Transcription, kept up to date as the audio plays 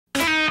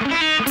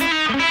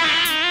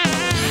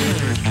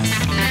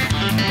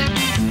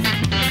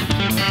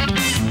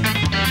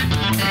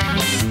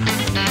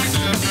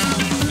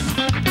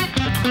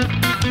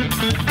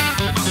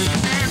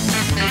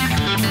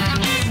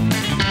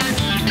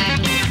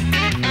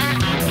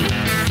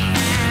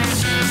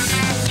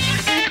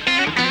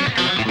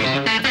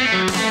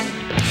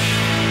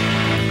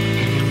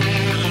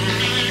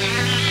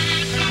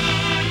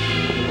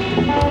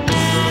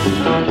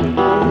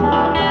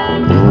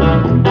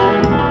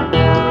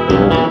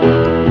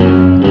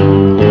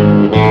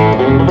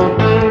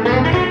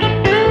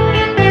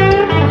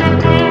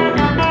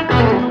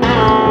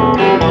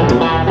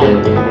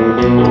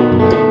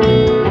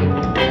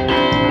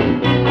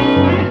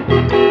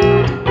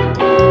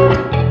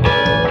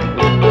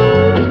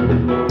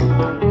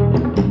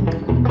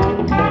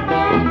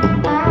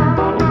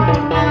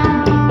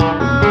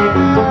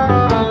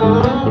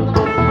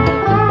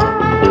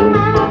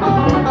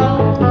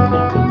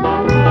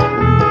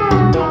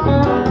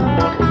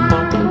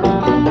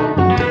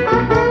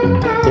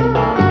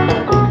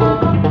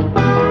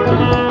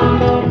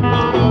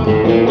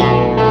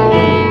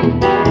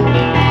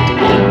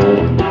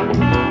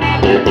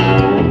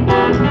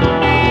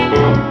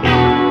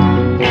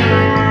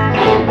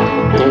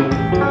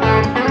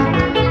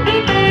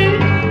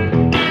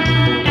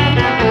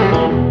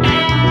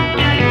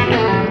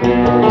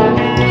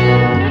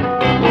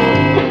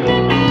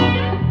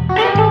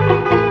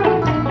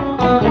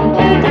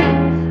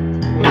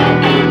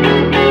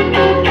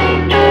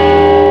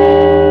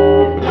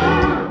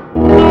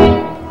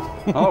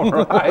All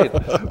right.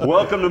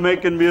 Welcome to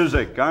Making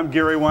Music. I'm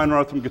Gary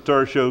Wineroth from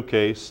Guitar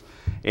Showcase,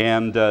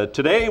 and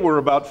today we're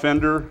about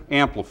Fender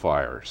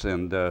amplifiers.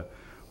 And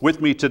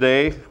with me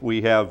today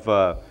we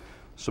have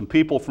some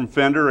people from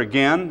Fender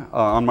again.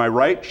 On my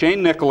right,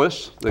 Shane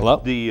Nicholas,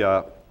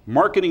 the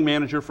marketing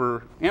manager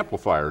for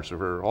amplifiers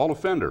for all of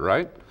Fender,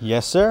 right?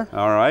 Yes, sir.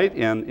 All right.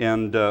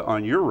 And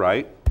on your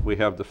right, we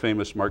have the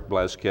famous Mark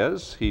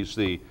Blasquez. He's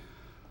the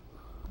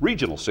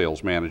regional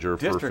sales manager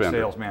for Fender. District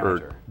sales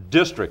manager. Or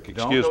district,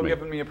 excuse Don't me. go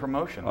giving me a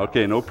promotion.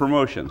 Okay, no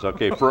promotions.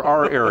 Okay, for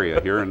our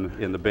area here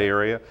in the Bay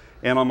Area.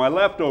 And on my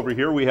left over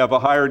here, we have a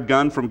hired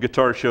gun from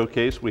Guitar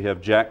Showcase. We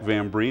have Jack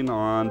Van Breen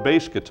on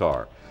bass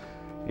guitar.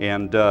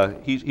 And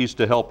he's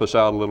to help us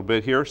out a little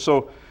bit here.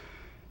 So,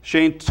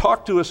 Shane,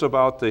 talk to us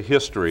about the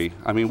history.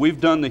 I mean,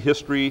 we've done the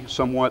history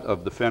somewhat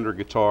of the Fender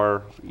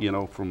guitar, you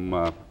know, from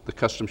the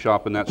custom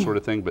shop and that sort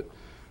of thing, but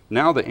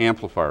now the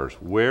amplifiers,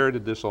 where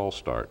did this all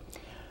start?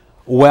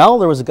 Well,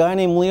 there was a guy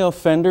named Leo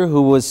Fender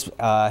who was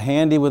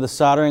handy with a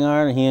soldering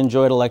iron, and he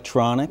enjoyed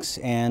electronics,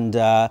 and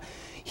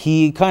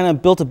he kind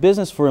of built a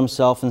business for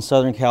himself in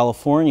Southern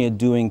California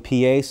doing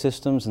PA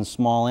systems and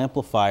small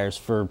amplifiers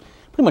for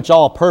pretty much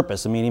all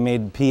purpose. I mean, he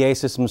made PA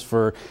systems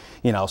for,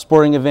 you know,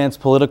 sporting events,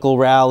 political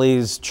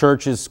rallies,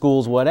 churches,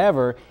 schools,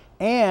 whatever,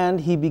 and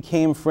he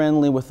became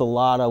friendly with a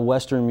lot of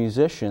Western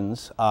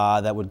musicians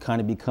that would kind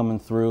of be coming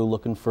through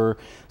looking for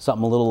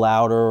something a little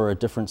louder or a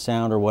different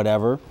sound or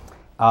whatever.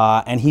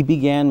 And he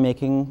began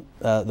making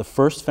the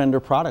first Fender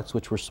products,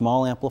 which were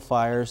small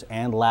amplifiers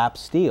and lap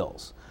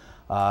steels.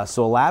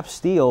 So a lap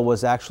steel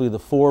was actually the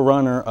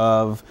forerunner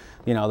of,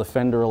 you know, the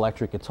Fender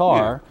electric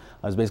guitar. Yeah.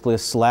 It was basically a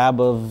slab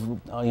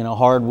of, you know,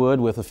 hardwood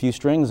with a few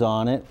strings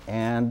on it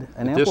and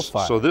an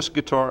amplifier. So this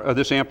guitar,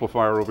 this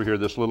amplifier over here,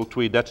 this little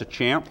tweed, that's a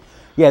Champ?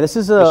 Yeah, this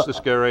is a this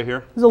guy right here.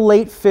 This is a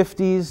late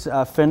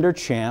 '50s Fender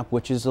Champ,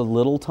 which is a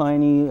little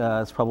tiny.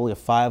 It's probably a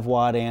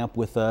 5-watt amp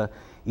with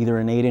either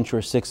an 8-inch or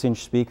a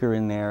 6-inch speaker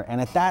in there. And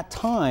at that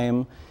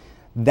time,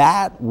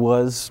 that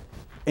was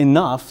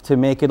enough to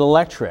make it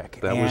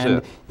electric. That was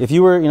it. If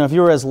you were, you know, if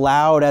you were as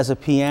loud as a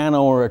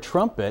piano or a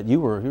trumpet,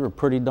 you were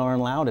pretty darn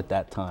loud at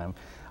that time.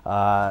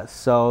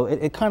 So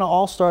it kind of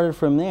all started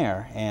from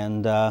there.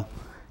 And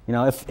you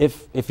know,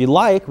 if you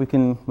like, we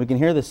can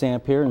hear this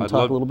amp here and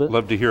talk a little bit. I'd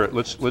love to hear it.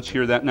 Let's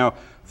hear that now.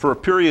 For a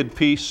period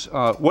piece,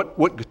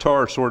 what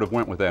guitar sort of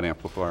went with that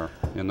amplifier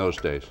in those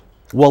days?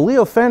 Well,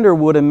 Leo Fender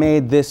would have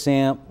made this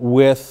amp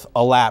with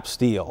a lap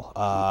steel.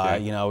 Okay.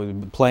 You know,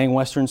 playing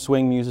Western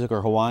swing music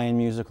or Hawaiian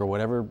music or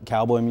whatever,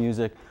 cowboy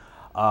music.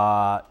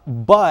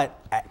 But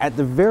at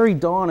the very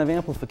dawn of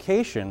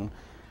amplification,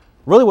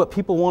 really what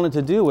people wanted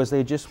to do was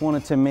they just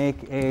wanted to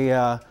make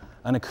an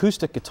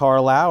acoustic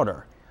guitar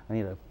louder. I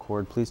need a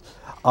chord, please.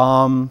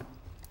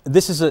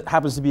 This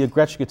happens to be a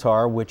Gretsch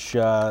guitar, which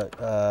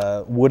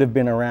would have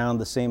been around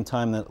the same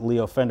time that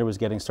Leo Fender was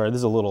getting started.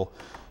 This is a little,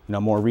 you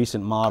know, more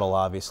recent model,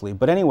 obviously.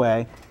 But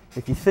anyway,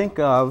 if you think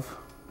of,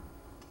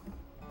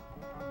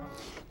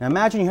 now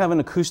imagine you have an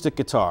acoustic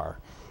guitar,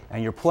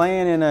 and you're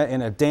playing in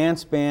a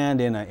dance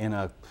band, in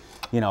a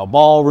you know,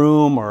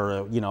 ballroom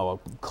or you know, a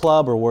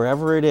club or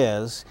wherever it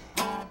is,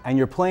 and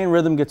you're playing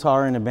rhythm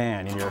guitar in a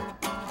band, and you're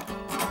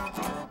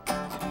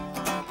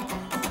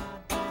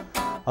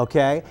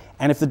okay.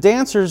 And if the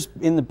dancers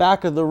in the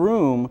back of the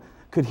room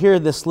could hear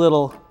this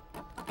little,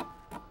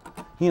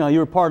 you know, you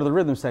were part of the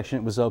rhythm section,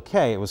 it was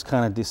okay. It was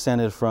kind of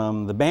descended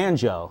from the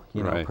banjo,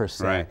 you know, per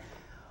se. Right.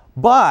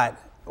 But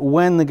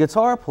when the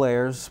guitar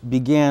players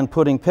began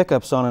putting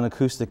pickups on an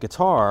acoustic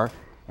guitar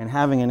and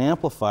having an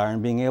amplifier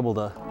and being able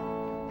to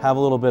have a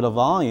little bit of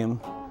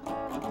volume,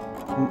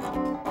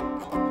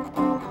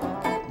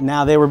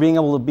 now they were being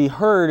able to be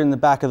heard in the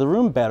back of the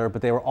room better,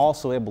 but they were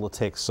also able to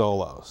take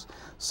solos.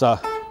 So,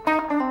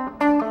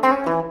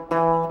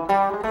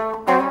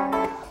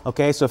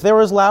 okay, so if they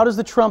were as loud as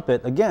the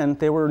trumpet, again,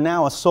 they were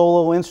now a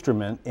solo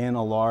instrument in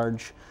a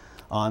large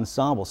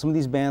ensemble. Some of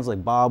these bands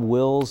like Bob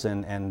Wills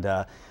and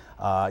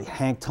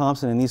Hank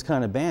Thompson and these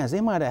kind of bands,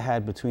 they might have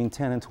had between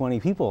 10 and 20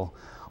 people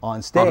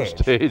on stage. On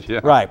stage, yeah.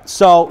 Right,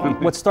 so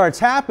what starts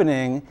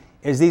happening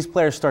is these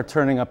players start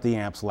turning up the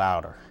amps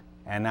louder.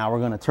 And now we're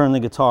going to turn the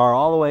guitar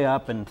all the way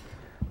up and,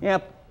 yeah,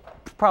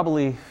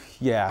 probably,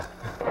 yeah.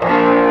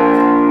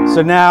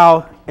 So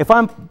now, if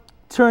I'm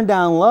turned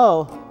down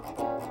low,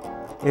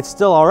 it's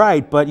still all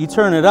right, but you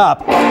turn it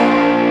up,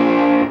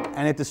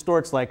 and it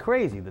distorts like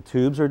crazy. The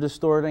tubes are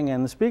distorting,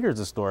 and the speaker's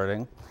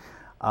distorting.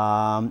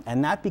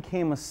 And that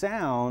became a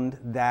sound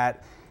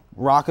that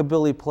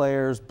rockabilly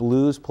players,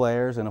 blues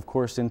players, and of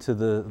course into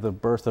the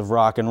birth of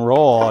rock and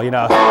roll, you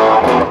know.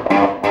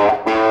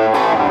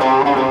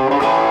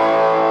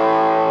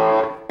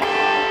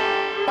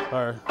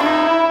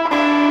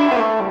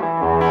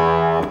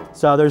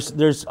 So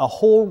there's a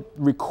whole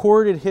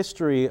recorded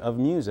history of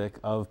music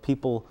of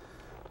people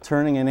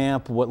turning an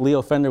amp, what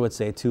Leo Fender would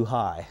say, too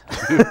high.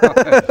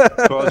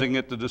 Causing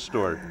it to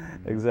distort.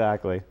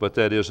 Exactly. But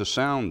that is a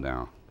sound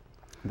now.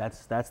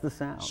 That's the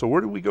sound. So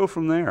where did we go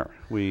from there?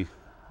 We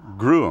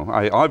grew.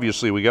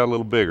 Obviously, we got a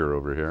little bigger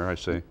over here, I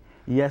see.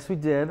 Yes, we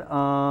did.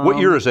 What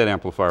year is that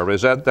amplifier?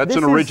 That's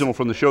an original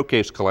from the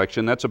Showcase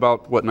collection. That's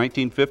about, what,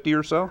 1950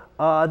 or so?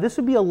 This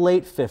would be a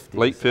late 50s.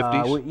 Late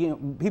 50s? You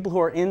know, people who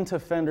are into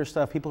Fender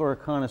stuff, people who are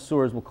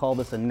connoisseurs will call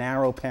this a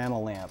narrow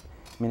panel amp,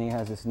 meaning it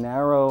has this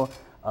narrow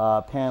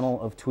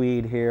panel of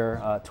tweed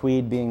here,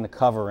 tweed being the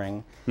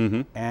covering.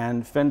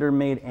 And Fender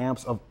made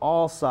amps of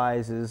all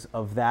sizes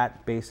of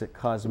that basic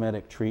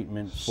cosmetic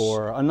treatment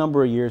for a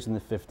number of years in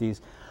the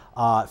 50s.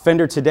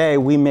 Fender today,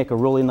 we make a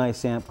really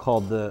nice amp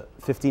called the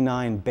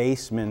 59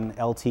 Bassman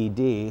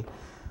LTD,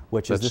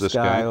 which is this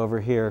guy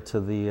over here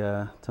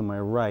to my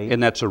right.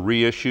 And that's a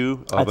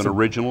reissue of an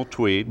original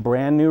tweed.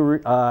 Brand new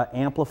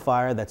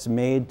amplifier that's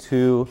made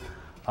to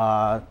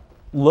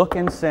look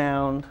and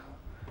sound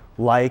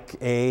like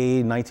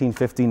a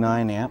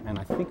 1959 amp, and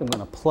I think I'm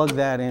going to plug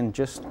that in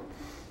just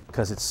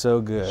because it's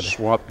so good.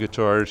 Swap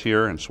guitars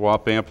here and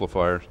swap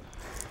amplifiers.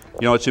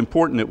 You know, it's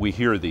important that we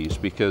hear these,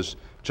 because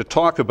to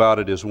talk about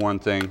it is one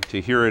thing, to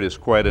hear it is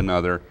quite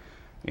another,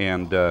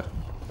 and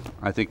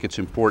I think it's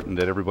important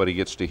that everybody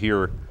gets to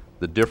hear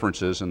the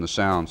differences in the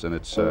sounds, and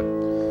it's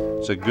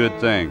a good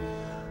thing.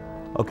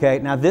 Okay,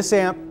 now this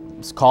amp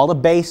is called a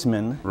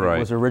Bassman. Right. It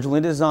was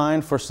originally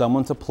designed for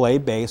someone to play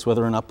bass,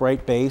 whether an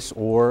upright bass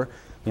or,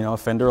 you know, a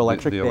Fender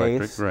electric bass.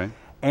 Electric, right.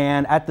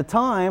 And at the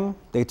time,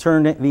 they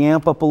turned the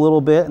amp up a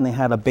little bit, and they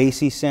had a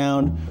bassy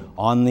sound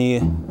on the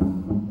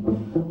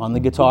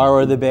guitar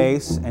or the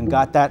bass, and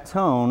got that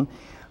tone.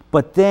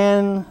 But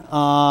then,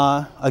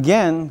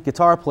 again,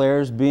 guitar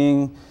players,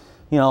 being,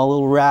 you know, a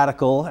little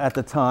radical at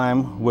the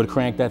time, would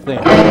crank that thing.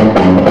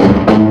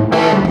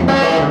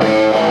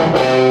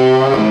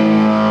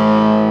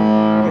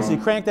 Okay, so you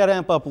crank that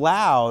amp up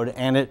loud,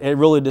 and it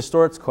really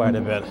distorts quite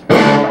a bit.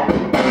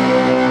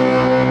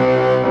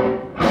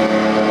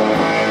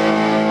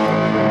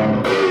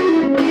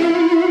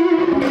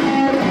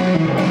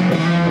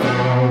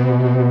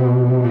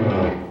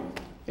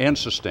 And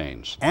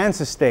sustains. And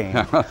sustain.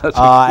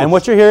 And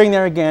what you're hearing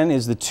there again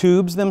is the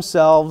tubes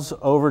themselves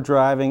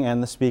overdriving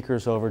and the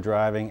speakers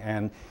overdriving,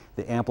 and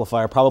the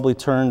amplifier probably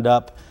turned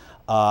up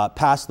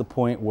past the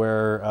point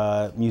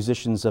where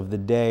musicians of the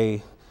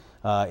day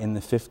in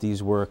the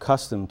 50s were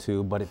accustomed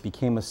to, but it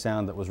became a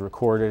sound that was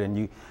recorded,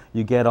 and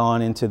you get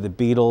on into the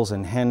Beatles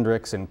and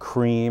Hendrix and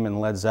Cream and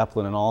Led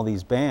Zeppelin and all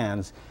these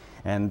bands,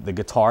 and the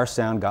guitar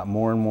sound got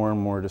more and more and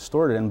more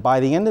distorted. And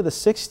by the end of the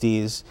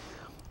 60s,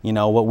 you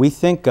know, what we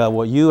think of,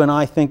 what you and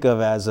I think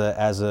of as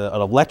an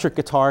electric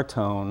guitar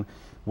tone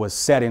was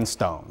set in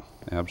stone.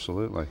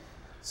 Absolutely.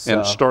 So, and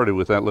it started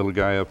with that little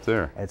guy up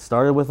there. It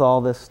started with all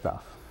this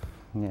stuff.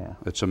 Yeah.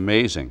 It's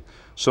amazing.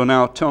 So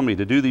now tell me,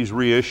 to do these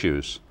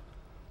reissues,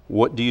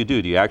 what do? Do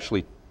you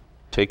actually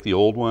take the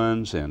old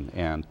ones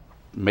and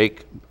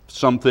make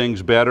some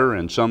things better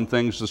and some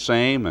things the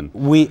same? And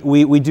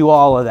we do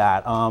all of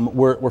that.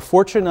 We're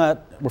fortunate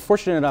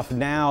enough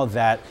now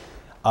that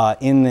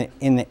in the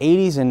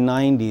 80s and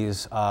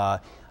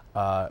 90s,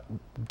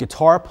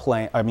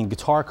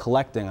 guitar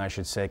collecting, I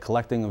should say,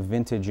 collecting of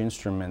vintage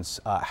instruments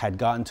had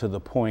gotten to the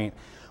point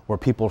where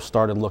people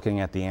started looking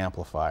at the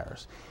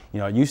amplifiers. You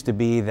know, it used to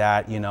be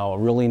that, you know, a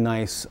really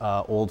nice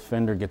old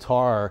Fender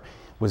guitar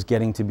was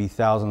getting to be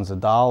thousands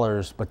of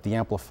dollars, but the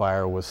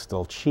amplifier was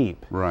still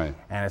cheap. Right.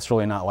 And it's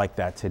really not like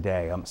that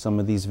today. Some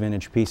of these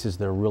vintage pieces,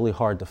 they're really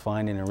hard to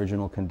find in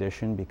original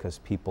condition because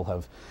people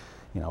have,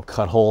 you know,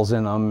 cut holes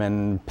in them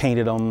and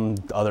painted them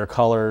other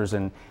colors.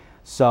 And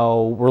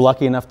so we're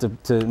lucky enough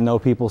to know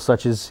people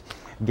such as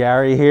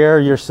Gary here,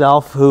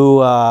 yourself,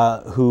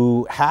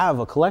 who have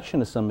a collection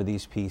of some of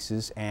these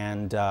pieces.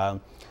 And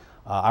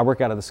I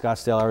work out of the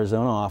Scottsdale,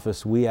 Arizona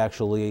office. We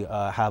actually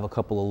have a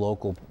couple of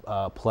local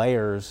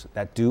players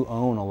that do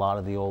own a lot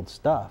of the old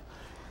stuff.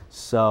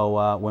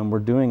 So when we're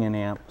doing an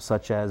amp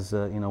such as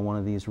you know, one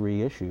of these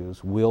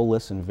reissues, we'll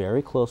listen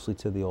very closely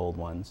to the old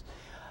ones.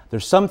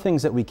 There's some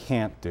things that we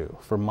can't do.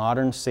 For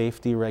modern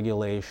safety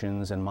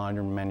regulations and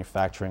modern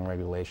manufacturing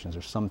regulations,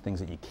 there's some things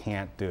that you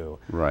can't do.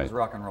 Right. Because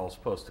rock and roll is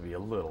supposed to be a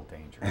little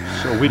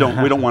dangerous. So we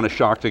don't want to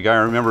shock the guy. I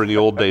remember in the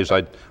old days,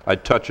 I'd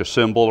touch a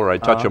cymbal or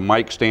I'd touch a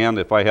mic stand.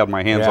 If I had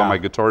my hands on my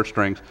guitar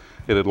strings,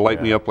 it'd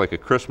light me up like a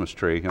Christmas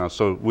tree. You know,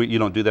 so you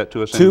don't do that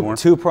to us anymore?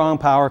 Two-prong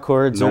power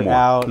cords are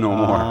out. No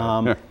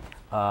more.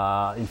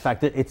 In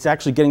fact, it's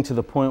actually getting to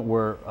the point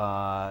where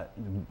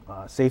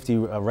safety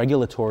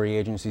regulatory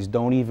agencies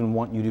don't even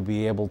want you to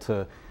be able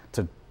to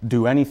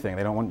do anything.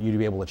 They don't want you to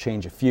be able to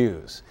change a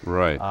fuse.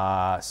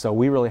 Right. So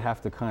we really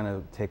have to kind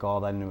of take all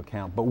that into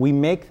account. But we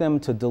make them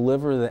to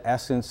deliver the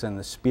essence and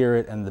the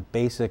spirit and the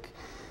basic,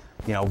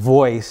 you know,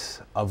 voice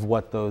of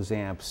what those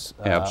amps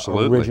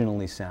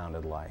originally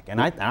sounded like. And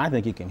I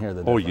think you can hear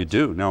the difference. Oh, you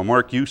do. Now,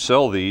 Mark, you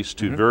sell these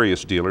to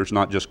various dealers,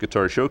 not just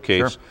Guitar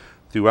Showcase. Sure.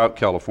 Throughout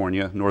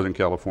California, Northern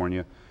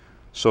California.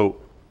 So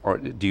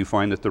do you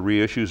find that the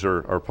reissues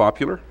are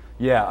popular?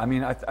 Yeah, I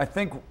mean, I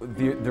think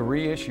the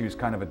reissues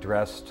kind of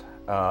addressed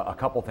a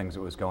couple things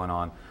that was going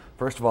on.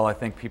 First of all, I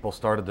think people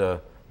started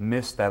to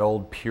miss that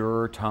old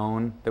pure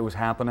tone that was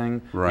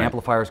happening. Right.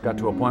 Amplifiers got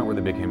to a point where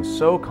they became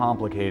so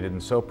complicated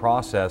and so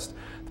processed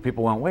that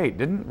people went, wait,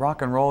 didn't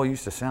rock and roll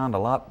used to sound a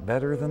lot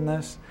better than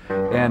this?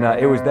 And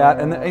it was that,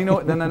 and you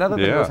know, then another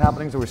thing that was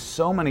happening is there were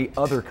so many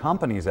other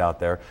companies out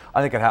there.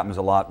 I think it happens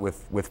a lot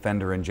with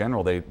Fender in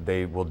general.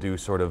 They will do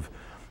sort of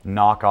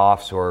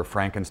knockoffs or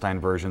Frankenstein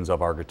versions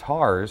of our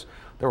guitars.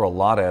 There were a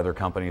lot of other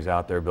companies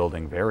out there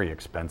building very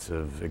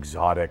expensive,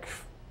 exotic,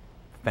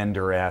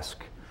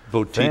 Fender-esque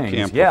boutique things.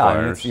 amplifiers. Yeah,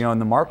 I mean, you know,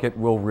 and the market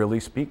will really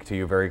speak to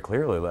you very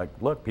clearly. Like,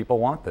 look, people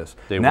want this.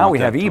 Now want we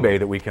have that eBay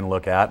that we can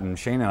look at, and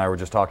Shane and I were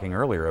just talking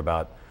earlier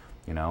about,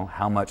 you know,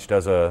 how much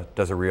does a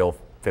real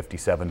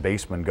 57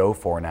 Bassman go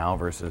for now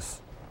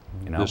versus,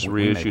 you know, this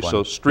reissue.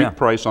 So street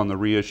price on the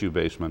reissue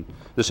Bassman.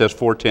 This has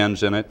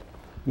 410s in it.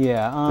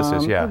 Yeah, This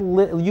is,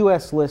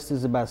 U.S. list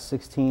is about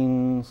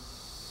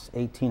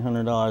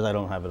 $1,800. I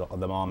don't have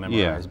them all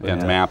memorized. Yeah,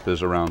 and MAP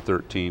is around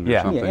 13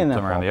 or something. Yeah, in that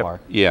Around, ballpark.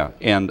 Yeah,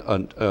 and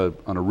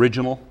an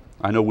original.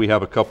 I know we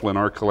have a couple in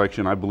our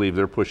collection. I believe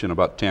they're pushing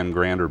about 10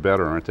 grand or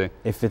better, aren't they?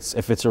 If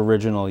it's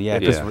original, yeah.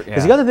 Yeah.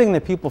 Because the other thing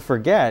that people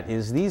forget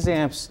is these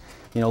amps.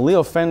 You know,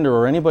 Leo Fender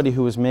or anybody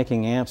who was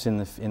making amps in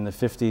the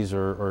 50s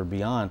or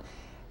beyond,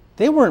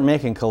 they weren't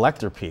making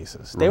collector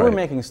pieces. They were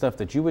making stuff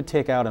that you would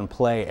take out and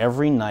play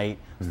every night,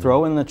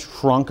 throw in the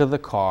trunk of the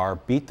car,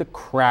 beat the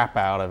crap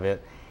out of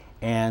it,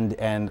 and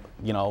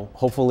you know,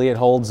 hopefully it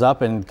holds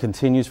up and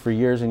continues for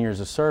years and years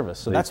of service.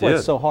 So that's why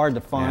it's so hard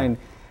to find,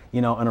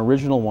 you know, an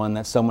original one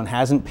that someone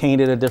hasn't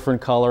painted a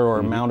different color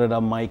or mounted a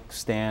mic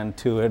stand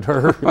to it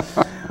or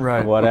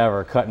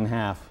whatever, cut in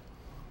half.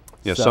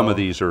 Yeah, some of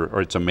these are,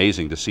 it's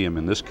amazing to see them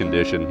in this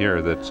condition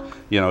here. That's,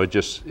 you know,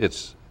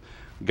 it's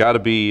got to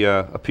be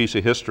a piece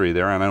of history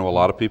there, and I know a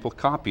lot of people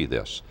copy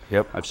this.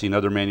 Yep. I've seen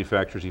other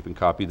manufacturers even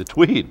copy the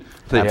Tweed.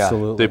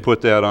 Absolutely. They put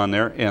that on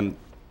there, and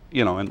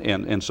you know,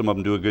 and some of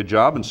them do a good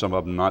job, and some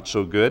of them not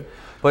so good.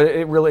 But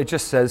it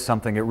just says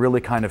something. It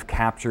really kind of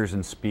captures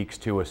and speaks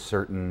to a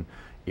certain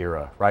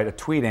era, right? A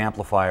Tweed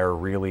amplifier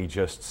really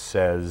just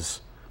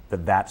says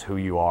that that's who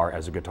you are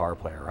as a guitar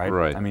player, right?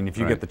 Right. I mean, if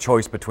you get the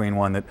choice between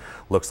one that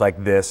looks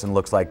like this and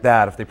looks like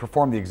that, if they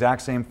perform the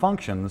exact same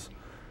functions,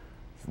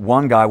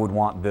 one guy would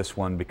want this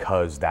one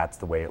because that's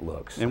the way it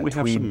looks. And we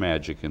have some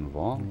magic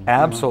involved.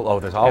 Absolutely. Oh,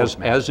 there's always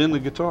magic. As in the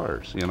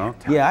guitars, you know?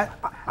 Yeah,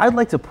 I'd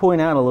like to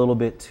point out a little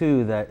bit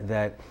too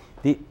that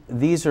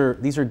these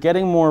are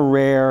getting more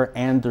rare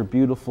and they're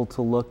beautiful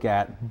to look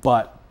at,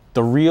 but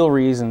the real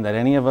reason that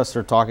any of us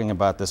are talking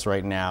about this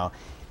right now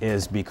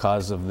is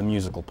because of the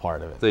musical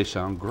part of it. They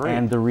sound great.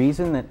 And the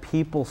reason that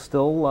people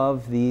still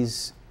love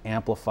these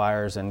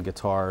amplifiers and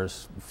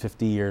guitars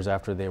 50 years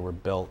after they were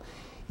built,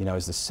 you know,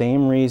 is the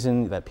same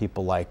reason that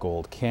people like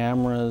old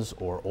cameras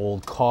or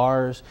old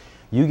cars.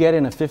 You get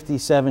in a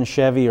 57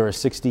 Chevy or a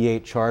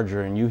 68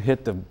 Charger and you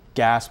hit the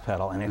gas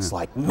pedal and it's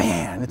like,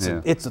 man,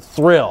 it's a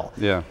thrill.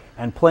 Yeah.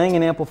 And playing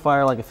an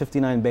amplifier like a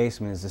 59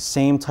 Bassman is the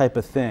same type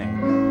of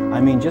thing. I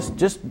mean,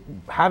 just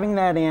having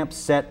that amp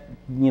set,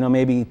 you know,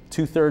 maybe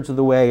 2/3 of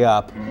the way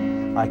up,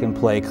 I can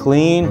play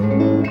clean,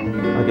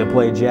 I can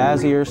play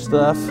jazzier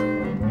stuff,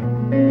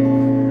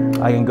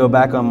 I can go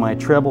back on my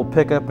treble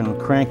pickup and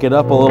crank it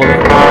up a little bit.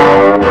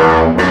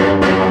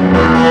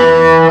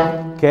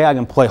 Okay, I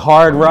can play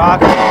hard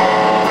rock.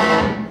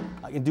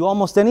 I can do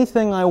almost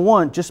anything I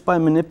want just by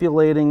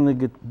manipulating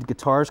the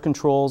guitar's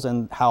controls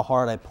and how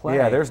hard I play.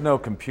 Yeah, there's no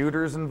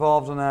computers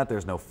involved in that.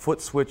 There's no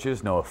foot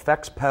switches, no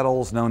effects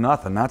pedals, no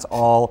nothing. That's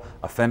all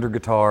a Fender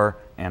guitar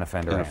and a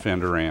Fender amp. A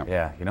Fender amp.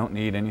 Yeah, you don't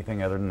need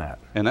anything other than that.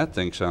 And that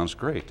thing sounds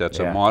great. That's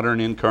a modern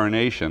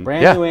incarnation.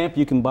 Brand new amp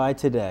you can buy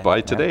today.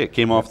 It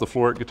came off the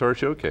floor at Guitar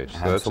Showcase. So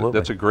Absolutely.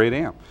 that's a great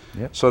amp.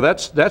 Yep. So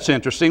that's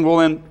interesting. Well,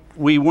 then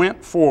we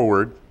went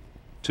forward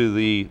to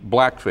the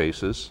black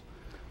faces.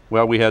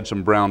 Well, we had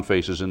some brown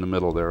faces in the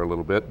middle there a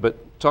little bit, but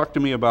talk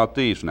to me about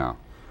these now.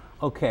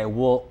 Okay,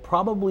 well,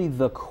 probably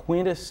the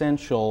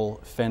quintessential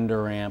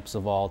Fender amps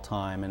of all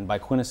time, and by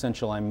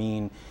quintessential I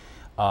mean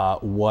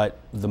what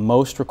the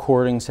most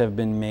recordings have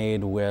been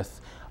made with,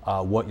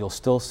 what you'll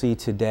still see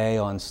today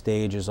on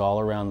stages all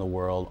around the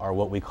world are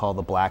what we call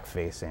the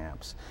blackface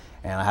amps.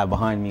 And I have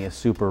behind me a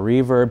Super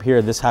Reverb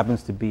here. This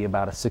happens to be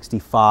about a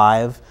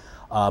 65,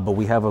 but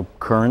we have a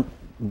current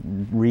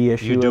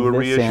reissue of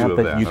this amp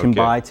that you can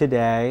buy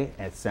today.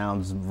 It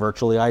sounds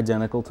virtually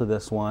identical to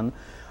this one.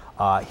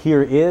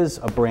 Here is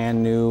a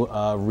brand new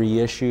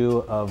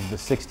reissue of the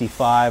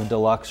 65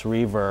 Deluxe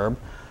Reverb.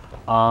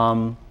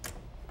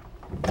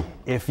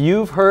 If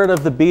you've heard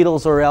of the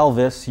Beatles or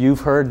Elvis, you've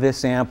heard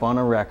this amp on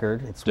a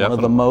record. It's one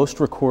of the most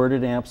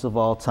recorded amps of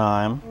all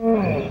time.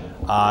 It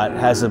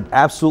has an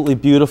absolutely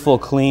beautiful,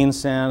 clean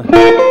sound.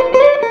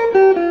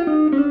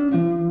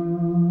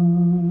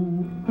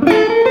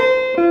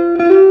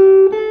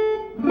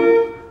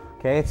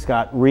 Okay, it's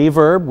got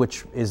reverb,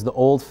 which is the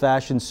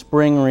old-fashioned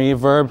spring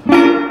reverb.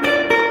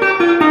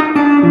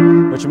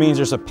 which means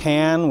there's a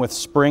pan with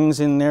springs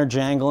in there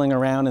jangling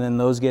around, and then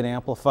those get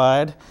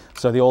amplified.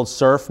 So the old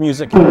surf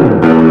music.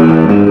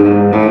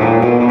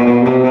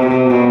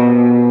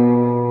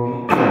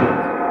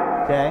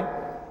 Okay.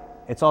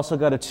 It's also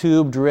got a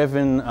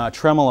tube-driven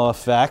tremolo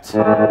effect.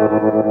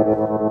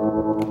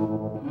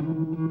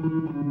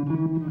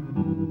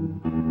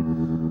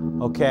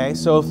 Okay,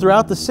 so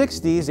throughout the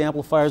 60s,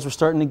 amplifiers were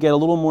starting to get a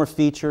little more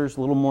features,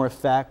 a little more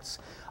effects,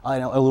 a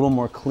little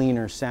more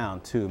cleaner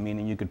sound too,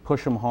 meaning you could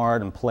push them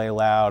hard and play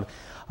loud.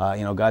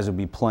 Guys would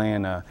be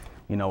playing a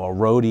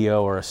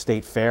rodeo or a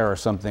state fair or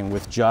something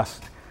with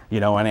just,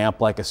 an amp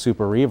like a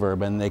Super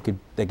Reverb, and they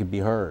could be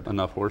heard.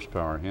 Enough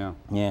horsepower, yeah.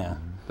 Yeah.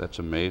 That's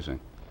amazing.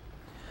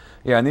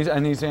 Yeah,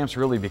 and these amps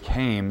really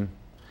became,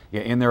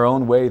 in their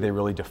own way, they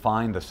really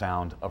defined the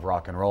sound of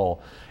rock and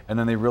roll. And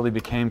then they really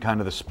became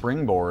kind of the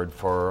springboard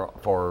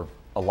for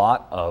a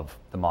lot of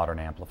the modern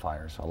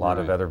amplifiers. A lot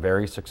of other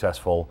very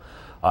successful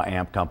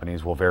amp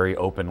companies will very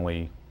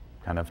openly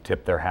kind of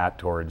tip their hat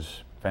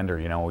towards Fender.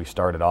 We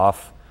started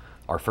off,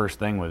 our first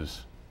thing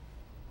was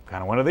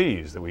kind of one of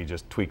these that we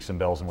just tweaked some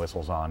bells and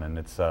whistles on. And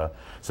it's so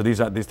these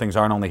things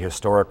aren't only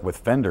historic with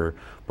Fender,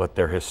 but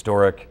they're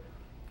historic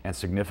and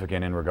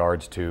significant in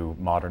regards to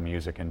modern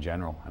music in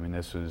general. I mean,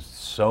 this is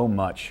so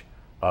much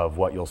of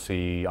what you'll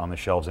see on the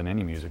shelves in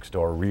any music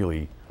store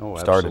really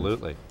started,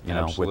 absolutely.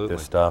 With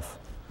this stuff.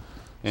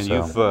 And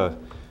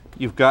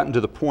you've gotten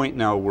to the point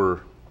now where,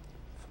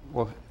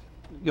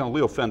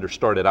 Leo Fender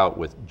started out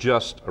with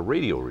just a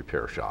radio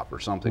repair shop or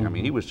something. I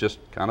mean, he was just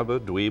kind of a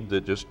dweeb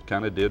that just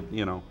kind of did,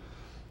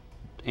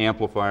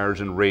 amplifiers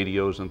and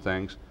radios and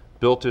things.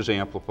 Built his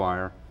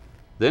amplifier.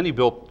 Then he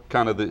built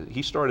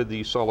he started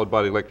the solid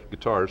body electric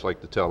guitars like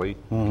the Tele,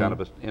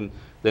 and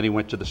then he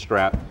went to the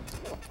Strat,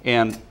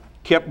 and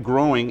kept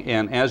growing,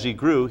 and as he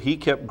grew, he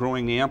kept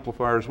growing the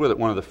amplifiers with it.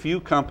 One of the few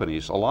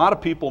companies, a lot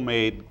of people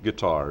made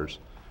guitars,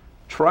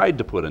 tried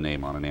to put a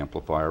name on an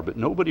amplifier, but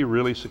nobody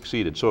really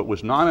succeeded. So it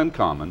was not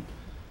uncommon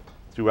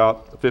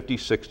throughout the 50s,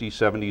 60s,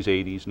 70s,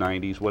 80s,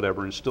 90s,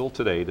 whatever, and still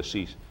today to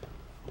see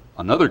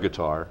another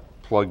guitar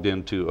plugged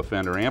into a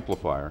Fender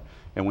amplifier.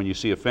 And when you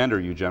see a Fender,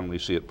 you generally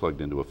see it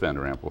plugged into a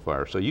Fender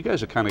amplifier. So you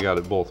guys have kind of got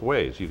it both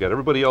ways. You've got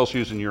everybody else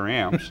using your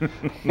amps,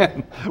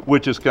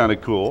 which is kind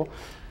of cool,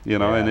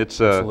 and it's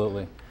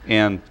absolutely.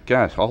 And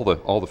gosh,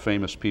 all the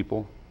famous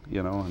people,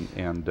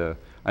 and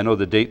I know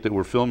the date that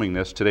we're filming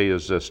this today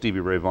is Stevie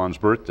Ray Vaughan's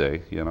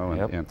birthday,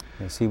 and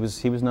yes, he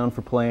was known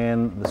for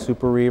playing the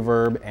Super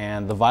Reverb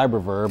and the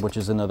Vibroverb, which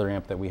is another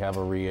amp that we have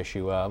a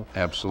reissue of.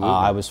 Absolutely.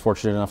 I was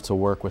fortunate enough to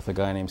work with a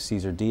guy named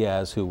Cesar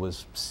Diaz, who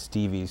was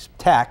Stevie's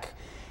tech.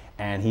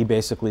 And he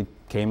basically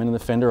came into the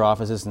Fender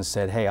offices and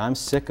said, hey, I'm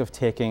sick of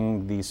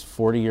taking these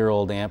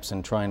 40-year-old amps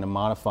and trying to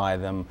modify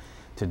them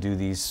to do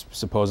these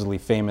supposedly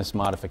famous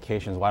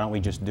modifications. Why don't we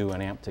just do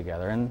an amp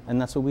together?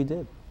 And that's what we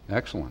did.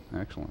 Excellent,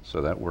 excellent.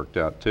 So that worked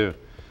out too.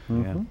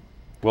 Yeah.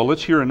 Well,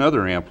 let's hear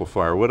another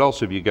amplifier. What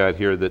else have you got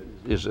here that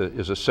is a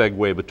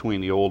segue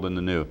between the old and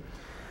the new?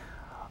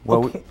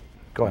 Well, okay.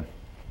 Go ahead.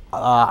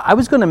 I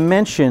was going to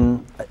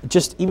mention,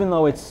 just even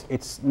though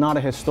it's not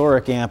a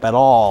historic amp at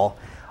all,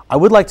 I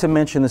would like to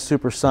mention the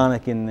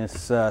Supersonic in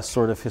this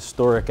sort of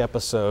historic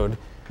episode.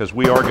 Because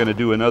we are going to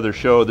do another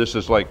show. This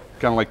is kind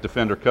of like the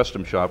Fender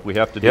Custom Shop. We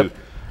have to do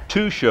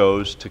 2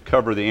 shows to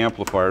cover the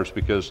amplifiers,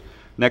 because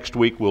next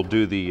week we'll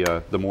do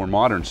the more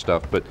modern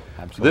stuff. But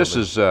this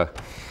is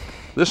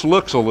this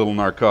looks a little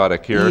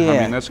narcotic here. Yeah. I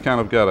mean, that's kind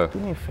of got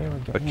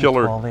a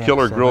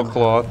killer grill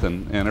cloth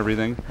and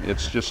everything.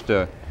 It's just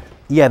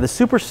yeah, the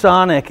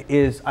Supersonic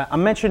is.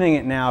 I'm mentioning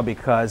it now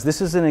because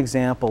this is an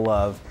example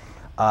of.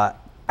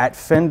 At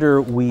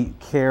Fender, we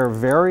care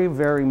very,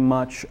 very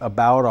much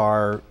about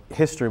our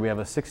history. We have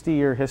a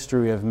 60-year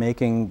history of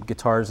making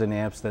guitars and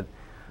amps that,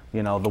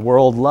 the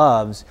world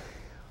loves.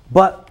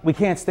 But we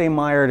can't stay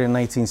mired in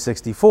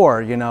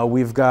 1964.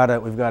 We've got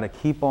to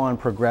keep on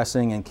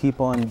progressing and keep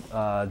on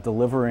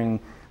delivering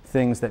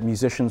things that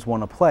musicians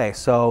want to play.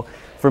 So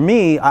for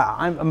me,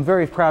 I'm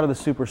very proud of the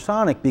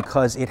Supersonic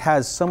because it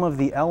has some of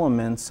the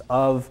elements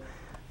of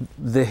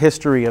the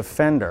history of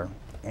Fender.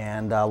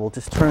 And we'll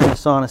just turn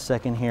this on a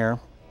second here.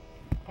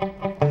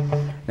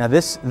 Now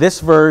this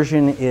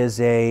version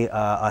is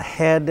a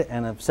head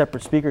and a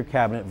separate speaker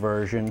cabinet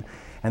version,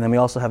 and then we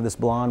also have this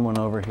blonde one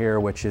over here,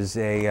 which is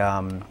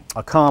a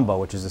combo,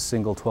 which is a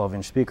single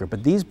 12-inch speaker.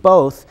 But these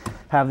both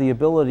have the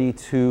ability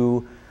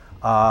to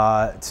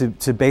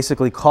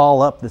basically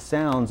call up the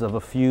sounds of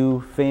a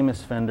few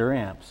famous Fender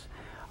amps.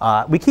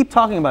 We keep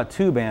talking about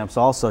tube amps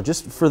also,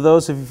 just for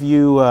those of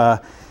you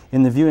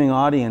in the viewing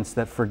audience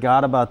that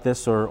forgot about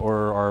this or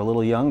are a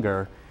little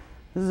younger.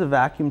 This is a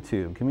vacuum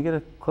tube. Can we get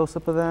a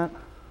close-up of that?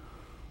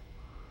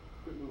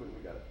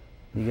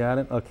 You got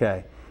it?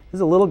 Okay. This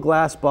is a little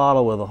glass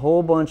bottle with a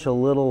whole bunch of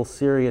little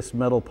serious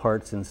metal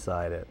parts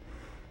inside it.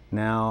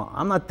 Now,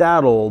 I'm not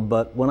that old,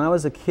 but when I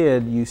was a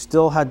kid, you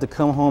still had to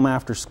come home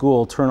after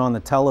school, turn on the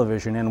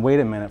television, and wait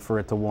a minute for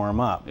it to warm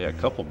up. Yeah, a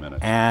couple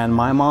minutes. And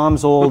my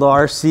mom's old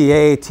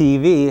RCA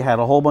TV had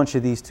a whole bunch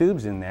of these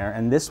tubes in there,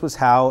 and this was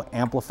how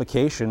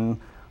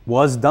amplification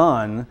was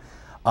done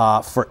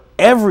for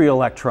every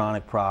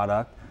electronic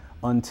product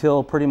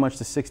until pretty much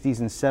the 60s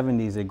and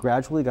 70s. It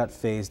gradually got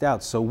phased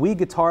out. So we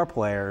guitar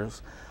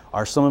players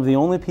are some of the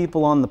only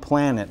people on the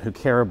planet who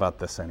care about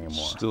this anymore.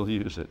 Still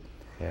use it.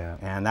 Yeah.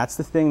 And that's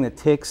the thing that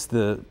takes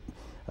the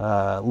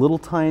little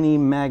tiny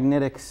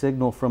magnetic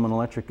signal from an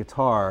electric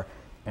guitar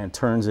and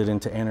turns it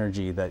into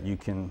energy that you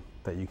can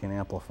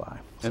amplify.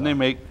 And they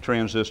make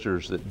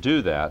transistors that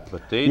do that,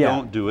 but they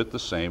don't do it the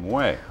same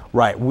way.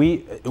 Right.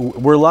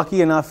 We're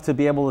lucky enough to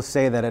be able to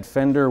say that at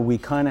Fender we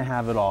kind of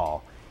have it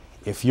all.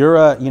 If you're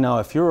a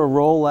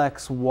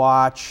Rolex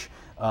watch,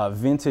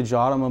 vintage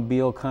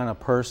automobile kind of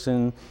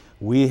person,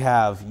 we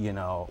have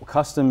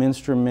custom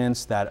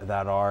instruments that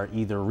are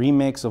either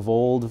remakes of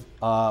old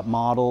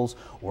models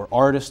or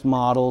artist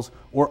models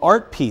or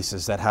art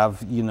pieces that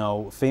have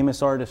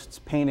famous artists'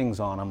 paintings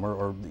on them,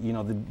 or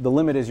the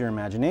limit is your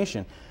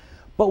imagination.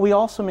 But we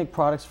also make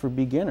products for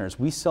beginners.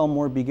 We sell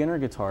more beginner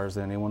guitars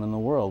than anyone in the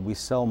world. We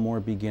sell more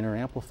beginner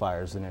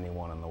amplifiers than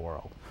anyone in the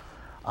world.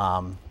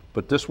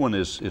 But this one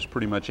is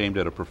pretty much aimed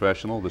at a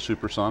professional, the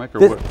Supersonic, or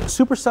the what?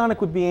 Supersonic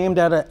would be aimed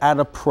at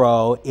a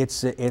pro.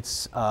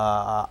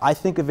 I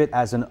think of it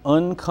as an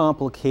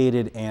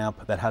uncomplicated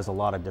amp that has a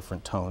lot of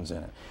different tones in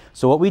it.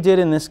 So what we did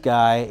in this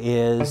guy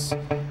is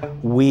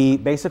we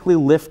basically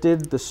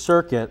lifted the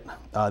circuit,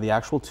 the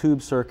actual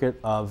tube circuit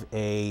of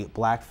a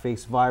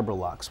Blackface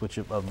Vibrolux, which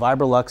a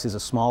Vibrolux is a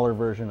smaller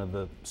version of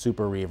the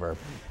Super Reverb.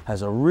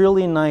 Has a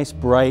really nice,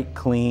 bright,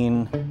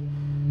 clean.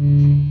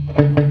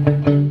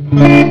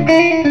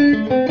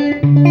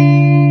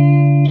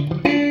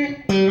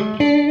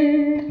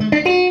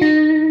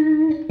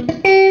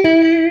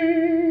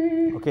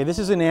 Okay, this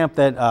is an amp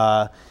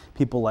that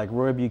people like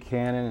Roy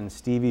Buchanan and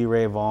Stevie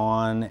Ray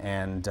Vaughan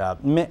and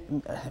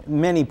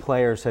many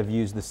players have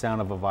used the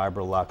sound of a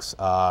Vibrolux,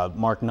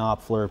 Mark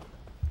Knopfler.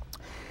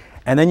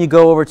 And then you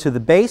go over to the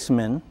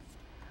Bassman,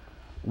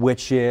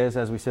 which is,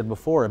 as we said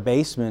before, a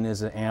Bassman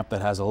is an amp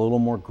that has a little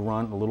more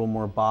grunt, a little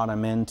more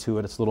bottom end to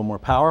it, it's a little more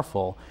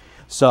powerful.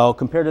 So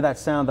compared to that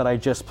sound that I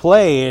just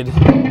played,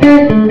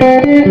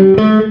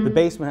 the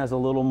Bassman has a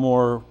little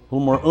more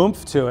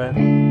oomph to it.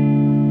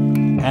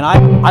 And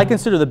I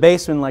consider the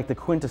Bassman like the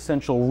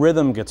quintessential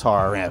rhythm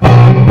guitar amp. I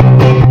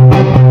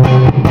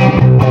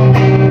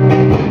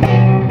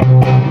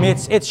mean,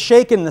 it's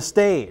shaking the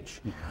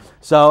stage.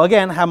 So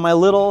again, I have my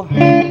little,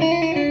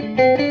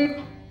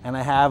 and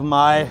I have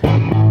my,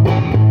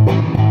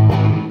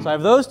 so I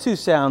have those two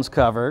sounds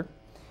covered.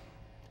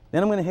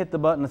 Then I'm going to hit the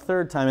button a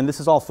third time, and this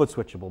is all foot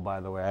switchable, by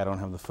the way. I don't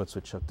have the foot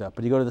switch hooked up.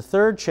 But you go to the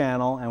third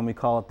channel, and we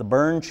call it the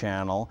burn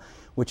channel,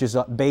 which is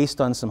based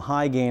on some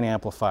high-gain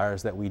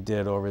amplifiers that we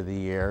did over the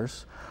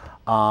years.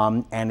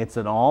 And it's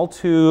an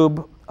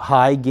all-tube,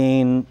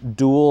 high-gain,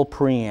 dual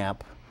preamp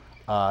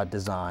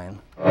design.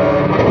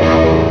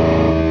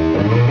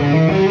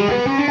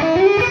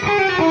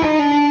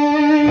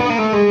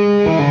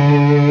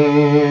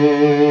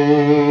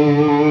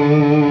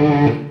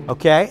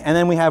 Okay, and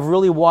then we have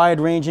really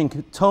wide-ranging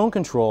tone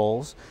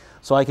controls,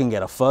 so I can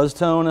get a fuzz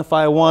tone if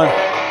I want.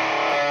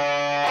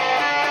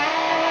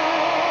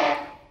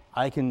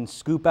 I can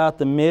scoop out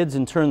the mids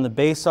and turn the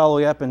bass all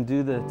the way up and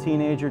do the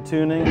teenager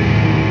tuning.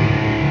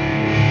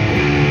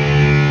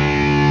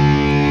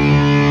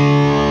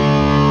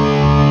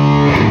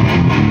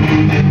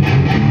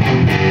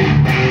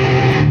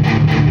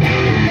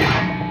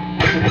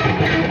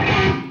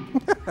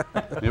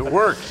 It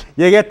works.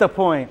 You get the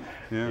point.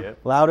 Yeah. Yep.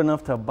 Loud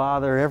enough to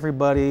bother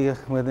everybody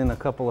within a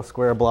couple of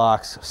square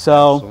blocks.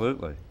 So,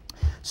 absolutely.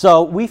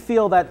 So we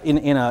feel that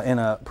in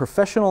a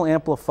professional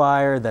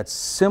amplifier that's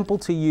simple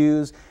to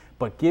use,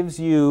 but gives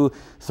you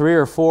 3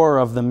 or 4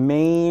 of the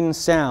main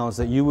sounds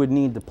that you would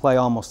need to play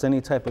almost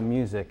any type of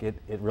music,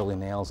 it really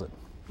nails it.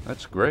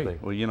 That's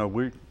great.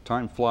 Well,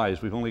 time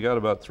flies. We've only got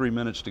about 3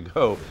 minutes to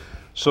go.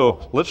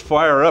 So let's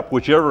fire up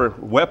whichever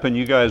weapon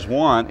you guys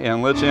want,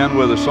 and let's end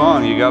with a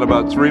song. You got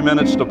about 3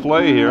 minutes to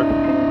play here.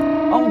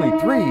 Only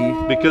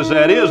 3? Because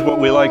that is what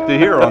we like to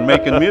hear on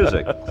Making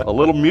Music. A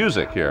little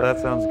music here. That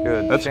sounds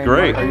good. That's Shane,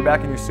 great. Are you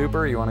back in your Super,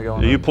 or you want to go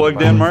on? Are you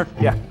plugged in, Mark?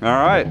 Yeah.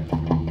 All right.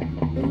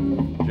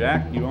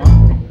 Jack, you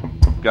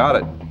on? Got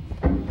it.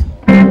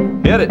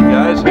 Hit it,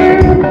 guys.